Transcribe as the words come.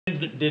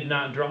did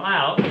not draw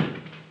out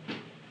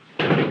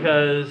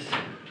because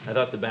I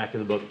thought the back of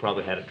the book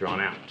probably had it drawn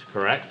out,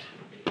 correct?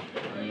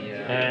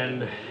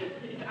 And I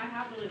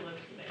happily lived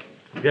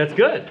today. that's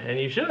good, and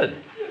you should.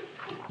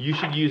 You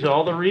should use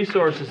all the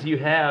resources you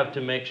have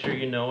to make sure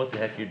you know what the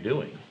heck you're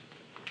doing.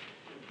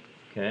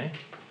 Okay?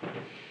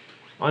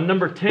 On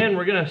number 10,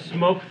 we're going to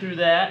smoke through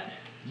that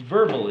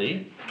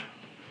verbally.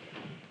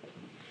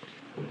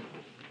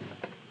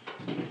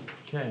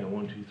 Okay,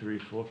 1, 2, 3,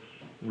 4.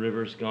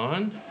 River's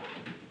gone.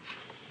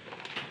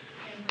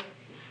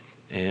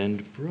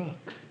 And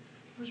Brooke.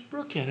 Where's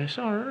Brooke at? I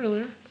saw her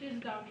earlier. She has a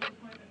doctor's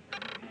appointment for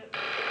her hip.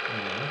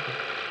 Oh, okay.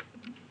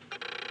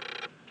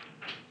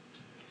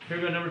 Here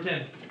we go, number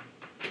 10.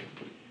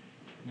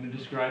 I'm going to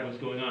describe what's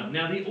going on.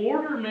 Now, the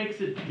order makes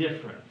a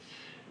difference.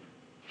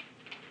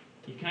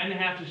 You kind of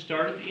have to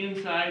start at the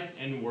inside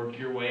and work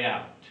your way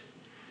out.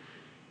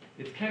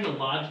 It's kind of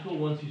logical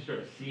once you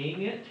start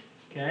seeing it,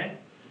 okay?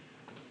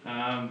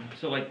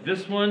 So like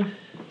this one,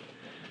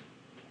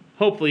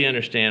 hopefully you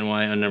understand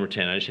why on number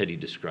 10, I just had you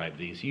describe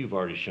these. You've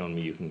already shown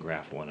me you can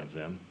graph one of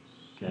them,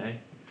 okay?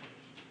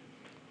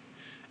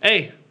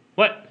 Hey,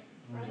 what?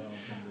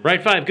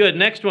 Right 5, good.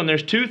 Next one,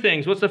 there's 2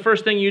 things. What's the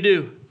first thing you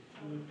do?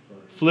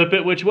 Flip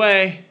it which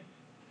way?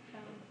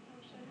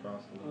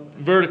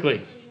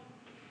 Vertically.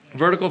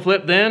 Vertical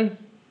flip then?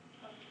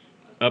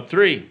 Up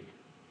 3.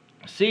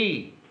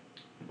 C.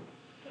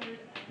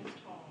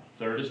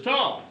 Third is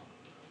tall.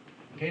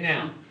 Okay,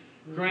 now,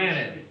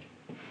 granted,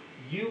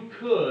 you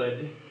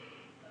could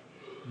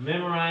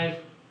memorize,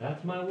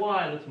 that's my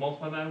y, let's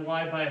multiply my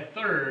y by a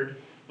third,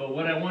 but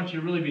what I want you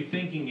to really be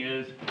thinking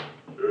is,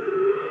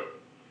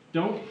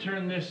 don't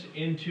turn this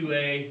into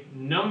a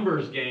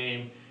numbers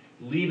game,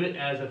 leave it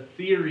as a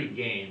theory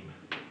game.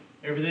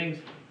 Everything's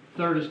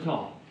third is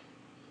tall.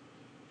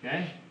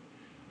 Okay?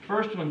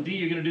 First one, D,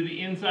 you're going to do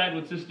the inside.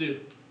 What's this do?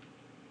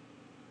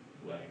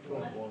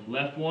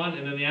 Left 1,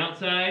 and then the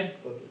outside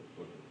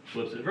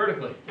flips it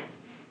vertically.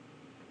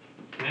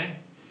 Okay?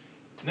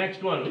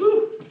 Next one,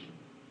 woo!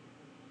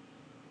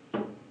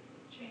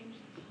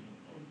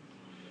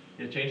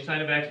 Change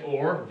sign of X,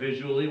 or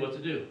visually, what's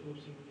it do?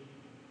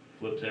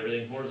 Flips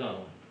everything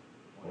horizontally.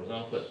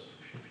 Horizontal flip.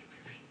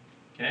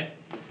 Okay?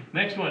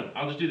 Next one,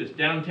 I'll just do this.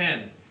 Down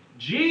 10.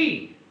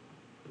 G.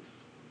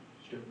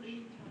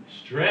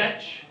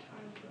 Stretch.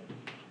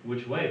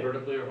 Which way?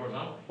 Vertically or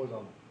horizontally?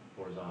 Horizontal.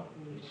 Horizontal.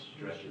 It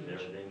stretches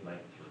everything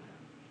like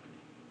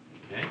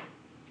through. Okay?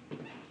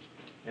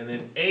 And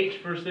then H,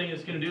 first thing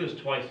it's going to do is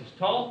twice as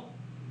tall.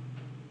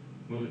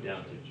 Move it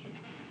down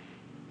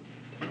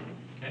 2.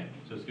 Okay?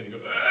 So it's going to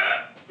go.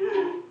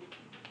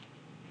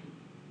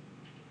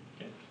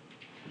 Okay.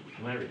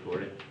 Am I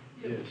recording?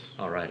 Yes.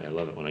 All right. I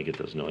love it when I get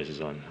those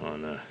noises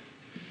on.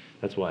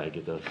 That's why I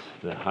get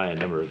that high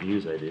number of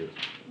views I do.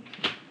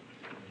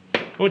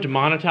 I went to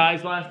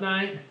monetize last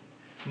night.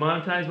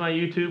 Monetize my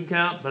YouTube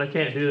account, but I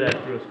can't do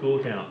that through a school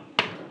account.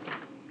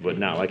 But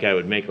not like I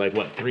would make like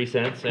what, 3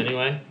 cents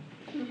anyway?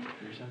 3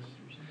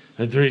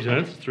 cents. 3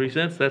 cents? 3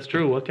 cents? That's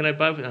true. What can I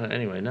buy?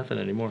 Anyway, nothing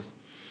anymore.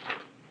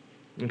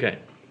 Okay,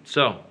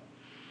 so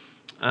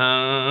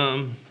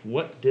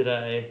what did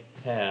I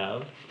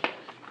have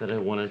that I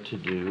wanted to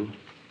do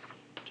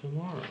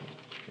tomorrow?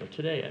 Or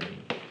today, I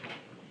mean.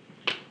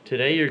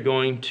 Today you're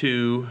going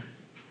to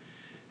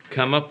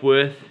come up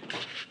with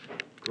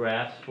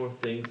graphs for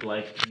things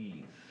like these.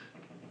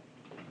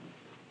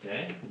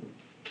 Okay?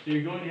 So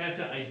you're going to have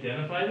to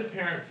identify the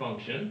parent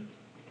function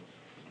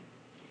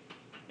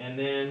and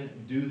then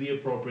do the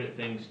appropriate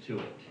things to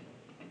it.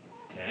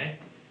 Okay?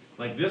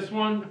 Like this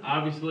one,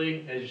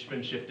 obviously, has just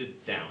been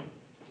shifted down.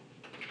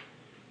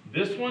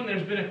 This one,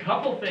 there's been a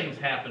couple things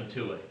happen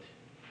to it.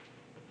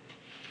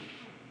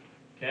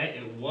 Okay?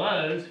 It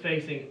was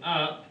facing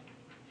up,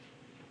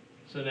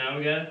 so now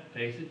we gotta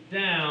face it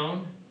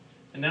down,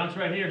 and now it's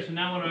right here, so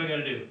now what do I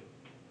gotta do?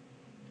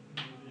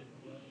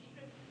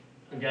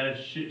 I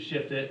gotta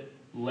shift it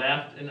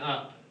left and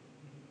up.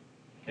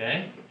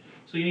 Okay?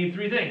 So you need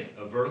 3 things.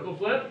 A vertical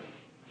flip,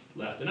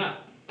 left and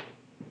up.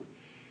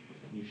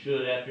 You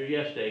should, after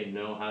yesterday,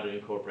 know how to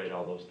incorporate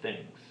all those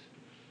things.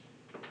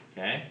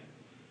 Okay?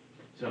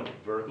 So,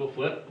 vertical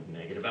flip,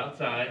 negative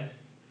outside.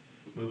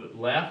 Move it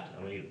left,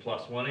 I'm going to need a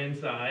 +1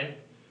 inside.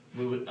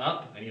 Move it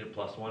up, I need a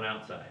 +1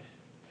 outside.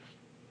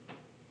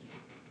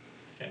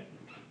 Okay?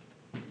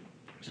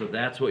 So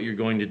that's what you're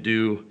going to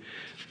do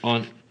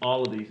on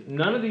all of these.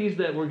 None of these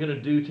that we're going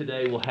to do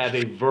today will have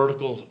a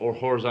vertical or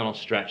horizontal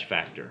stretch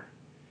factor.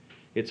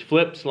 It's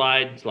flip,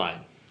 slide,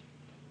 slide.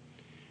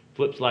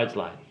 Flip, slide,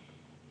 slide.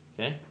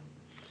 Okay?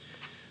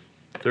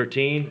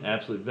 13,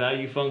 absolute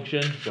value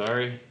function.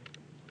 Sorry.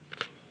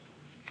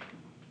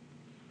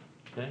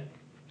 Okay?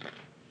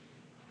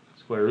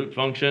 Square root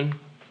function.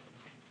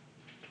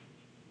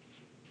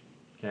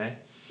 Okay?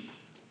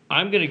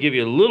 I'm going to give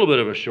you a little bit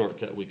of a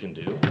shortcut we can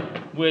do,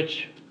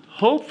 which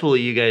hopefully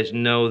you guys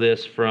know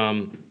this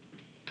from,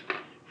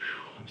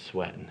 I'm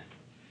sweating.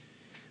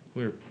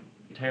 We were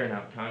tearing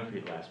out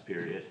concrete last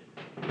period.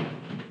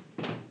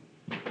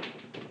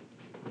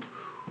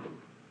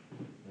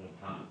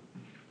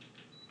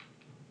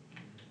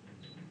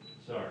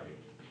 Sorry,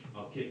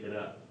 I'll kick it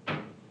up.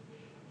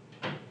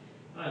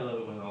 I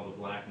love it when all the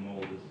black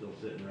mold is still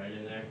sitting right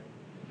in there.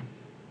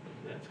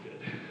 That's good.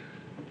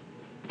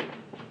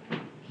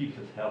 Keeps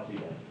us healthy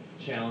by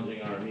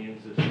challenging our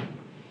immune system.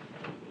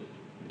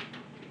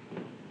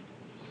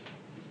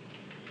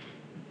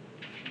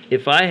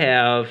 If I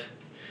have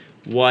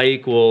y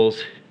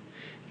equals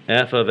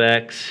f of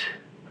x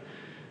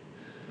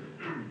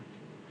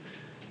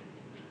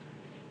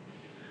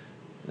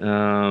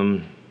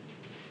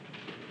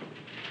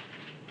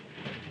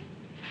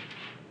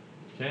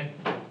okay,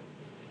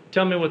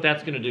 tell me what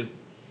that's going to do.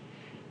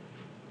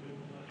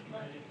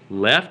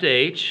 Left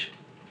h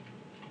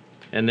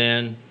and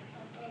then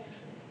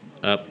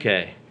up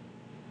k.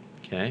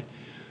 Okay,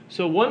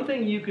 so one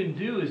thing you can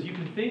do is you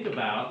can think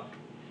about,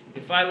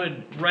 if I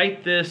would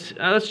write this,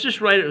 let's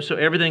just write it so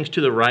everything's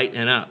to the right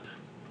and up.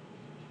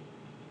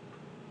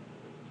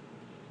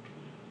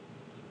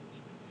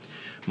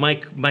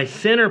 My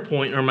center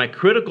point, or my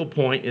critical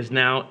point, is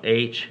now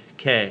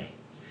HK.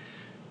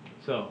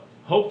 So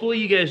hopefully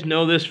you guys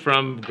know this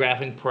from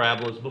graphing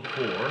parabolas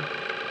before.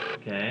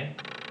 Okay.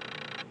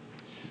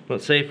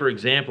 Let's say, for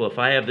example, if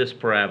I have this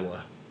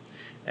parabola,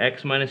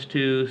 x minus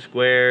 2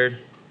 squared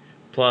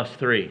plus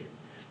 3.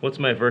 What's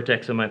my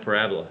vertex of my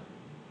parabola?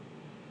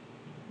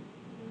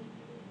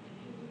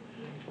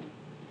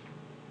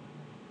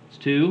 It's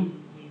 2,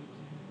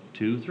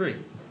 2,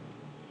 3.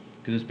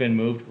 Because it's been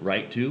moved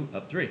right 2,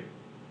 up 3.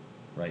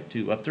 Right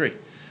 2, up 3.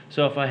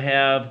 So if I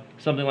have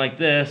something like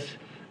this,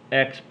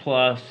 x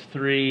plus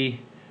 3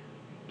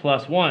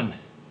 plus 1,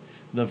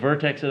 the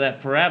vertex of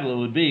that parabola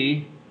would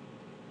be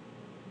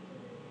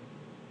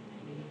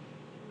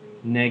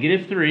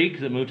negative 3,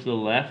 because it moved to the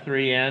left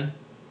 3 and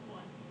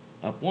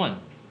up 1.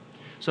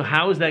 So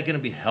how is that going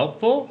to be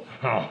helpful?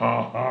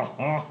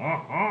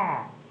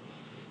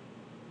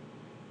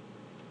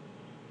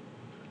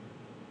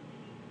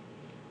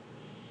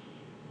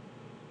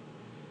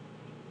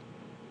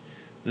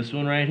 This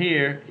one right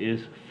here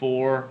is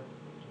 4,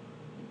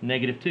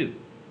 negative 2.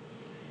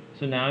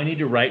 So now I need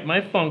to write my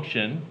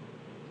function.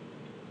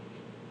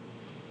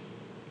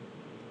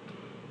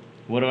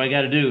 What do I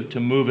got to do to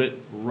move it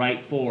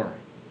right 4?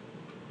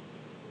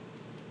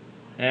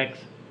 X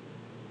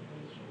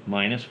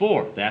minus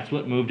 4. That's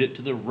what moved it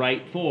to the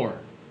right 4.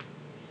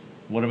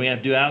 What do we have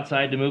to do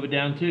outside to move it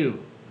down 2?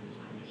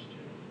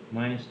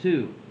 Minus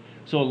 2.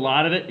 So a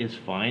lot of it is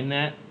find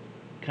that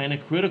kind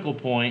of critical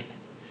point,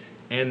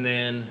 and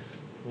then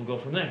we'll go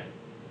from there.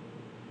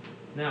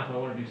 Now, if I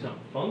want to do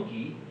something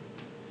funky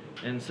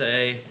and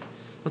say,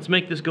 let's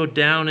make this go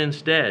down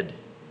instead.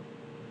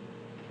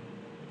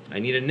 I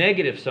need a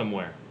negative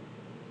somewhere.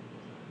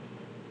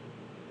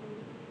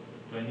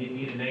 Do I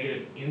need a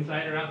negative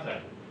inside or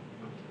outside?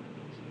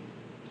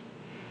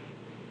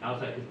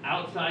 Outside, because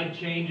outside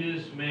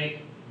changes make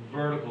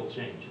vertical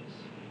changes.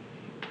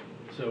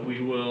 So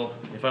we will,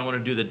 if I want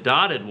to do the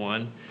dotted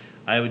one,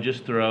 I would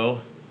just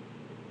throw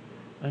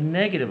a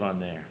negative on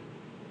there.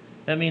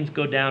 That means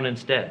go down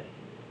instead.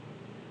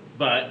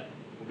 But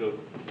we'll go,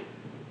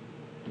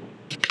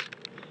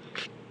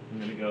 I'm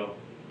going to go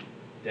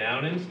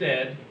down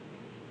instead,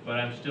 but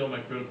I'm still, my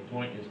critical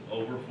point is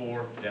over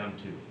 4, down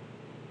 2.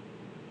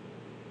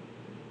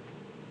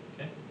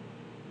 Okay?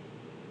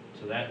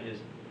 So that is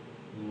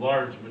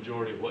large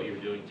majority of what you're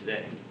doing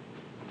today.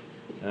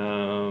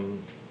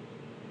 And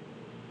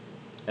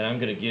I'm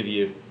going to give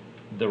you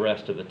the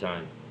rest of the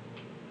time.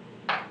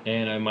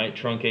 And I might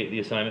truncate the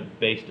assignment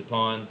based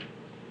upon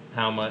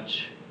how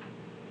much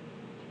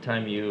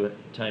time you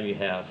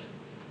have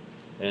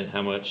and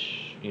how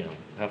much,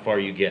 how far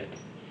you get.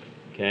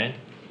 Okay?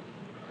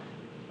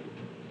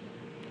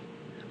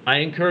 I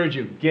encourage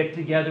you, get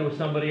together with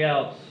somebody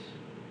else.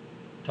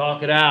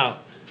 Talk it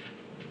out.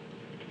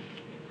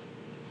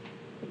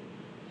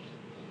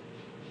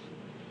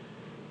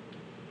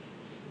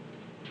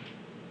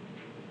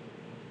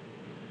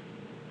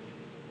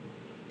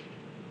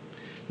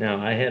 Now,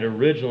 I had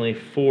originally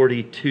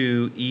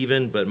 42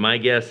 even, but my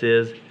guess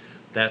is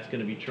that's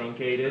going to be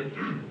truncated.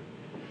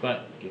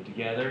 But get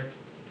together,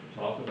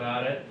 talk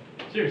about it.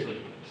 Seriously,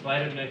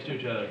 slide them next to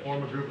each other.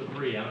 Form a group of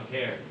 3. I don't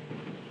care.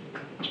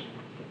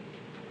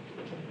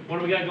 What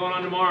do we got going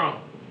on tomorrow?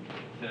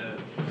 Yeah,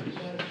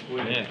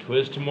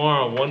 quiz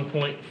tomorrow.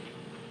 1.3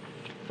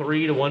 to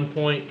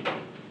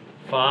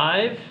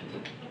 1.5.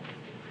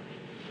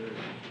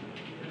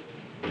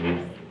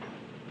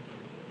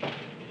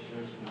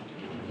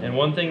 And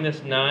one thing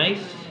that's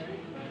nice,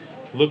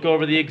 look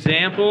over the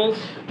examples,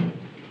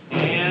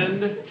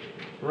 and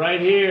right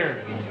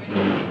here,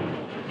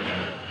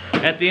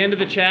 at the end of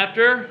the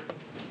chapter,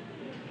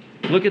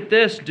 look at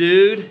this,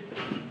 dude.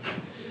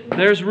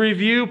 There's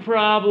review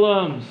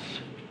problems.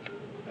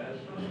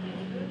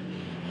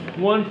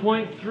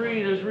 1.3,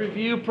 there's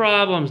review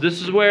problems.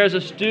 This is where, as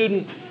a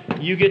student,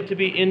 you get to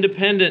be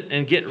independent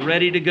and get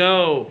ready to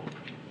go.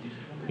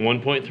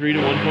 1.3 to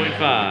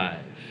 1.5.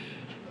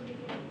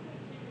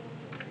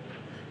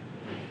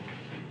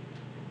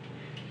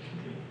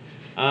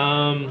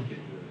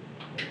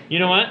 You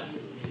know what?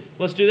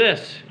 Let's do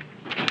this.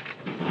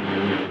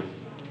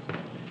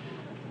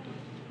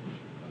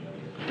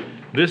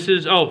 This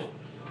is, hold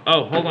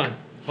on,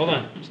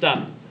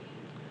 stop.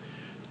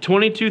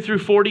 22 through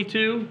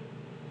 42,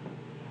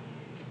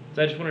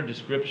 so I just want a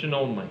description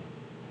only.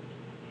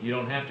 You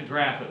don't have to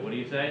graph it, what do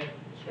you say?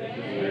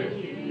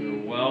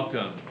 You're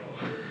welcome.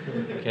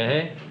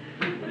 Okay?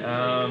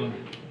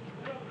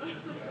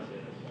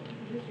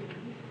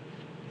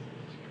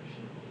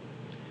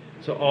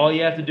 So all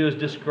you have to do is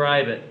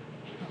describe it.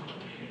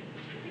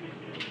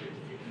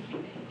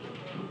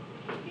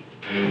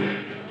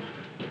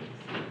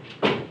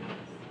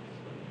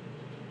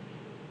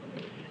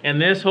 And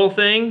this whole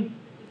thing,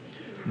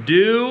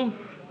 due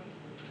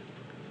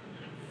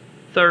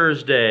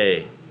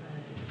Thursday.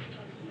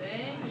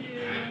 Thank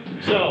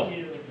you. So,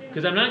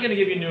 because I'm not going to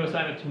give you a new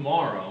assignment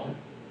tomorrow,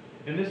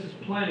 and this is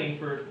plenty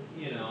for,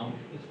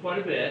 it's quite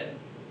a bit.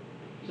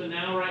 So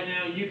right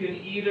now, you can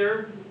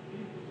either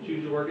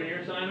choose to work on your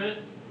assignment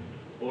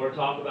or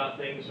talk about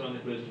things on the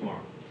quiz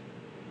tomorrow.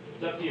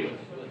 It's up to you.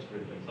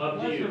 Up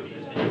to you.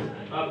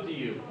 Up to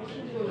you.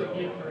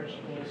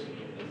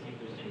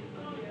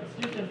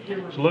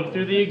 So look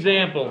through the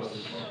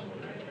examples.